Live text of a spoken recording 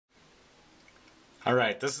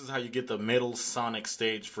Alright, this is how you get the middle Sonic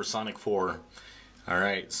stage for Sonic 4.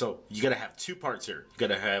 Alright, so you gotta have two parts here. You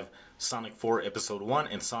gotta have Sonic 4 Episode 1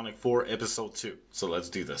 and Sonic 4 Episode 2. So let's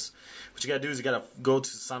do this. What you gotta do is you gotta go to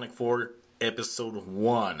Sonic 4 Episode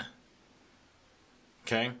 1.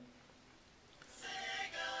 Okay?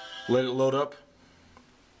 Let it load up.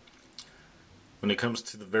 When it comes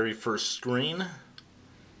to the very first screen,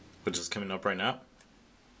 which is coming up right now.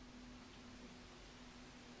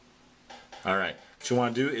 Alright, what you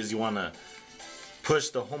want to do is you want to push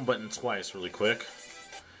the home button twice really quick.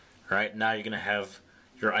 Alright, now you're going to have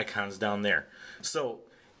your icons down there. So,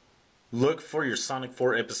 look for your Sonic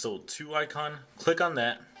 4 Episode 2 icon. Click on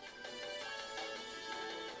that.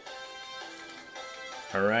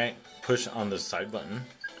 Alright, push on the side button.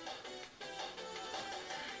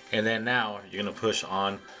 And then now you're going to push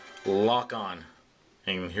on Lock On.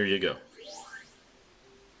 And here you go.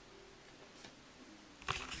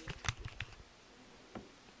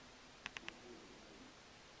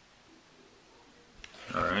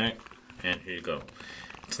 Alright, and here you go.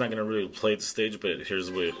 It's not going to really play the stage, but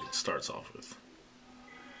here's what it starts off with.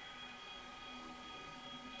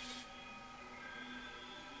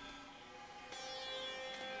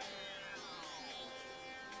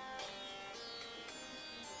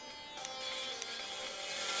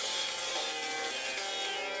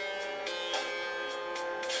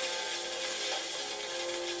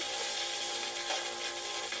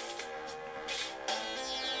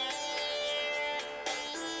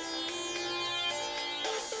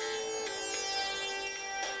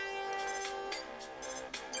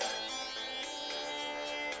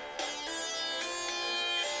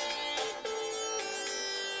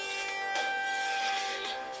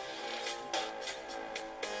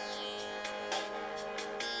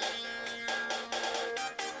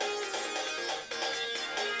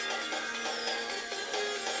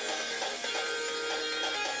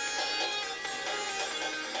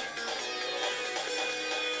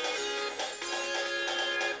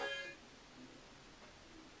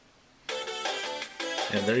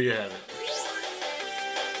 And there you have it.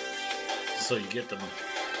 So you get the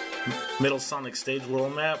middle Sonic stage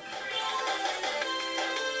world map.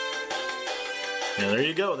 And there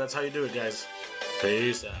you go. That's how you do it, guys.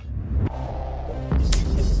 Peace out.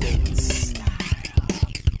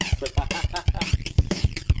 What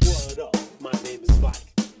up? My name is Mike.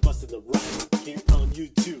 Busting the rhyme here on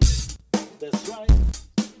YouTube. That's right.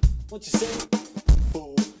 What you say?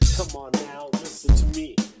 Fool, come on now, listen to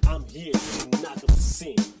me. I'm here to knock up the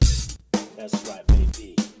scene. That's right.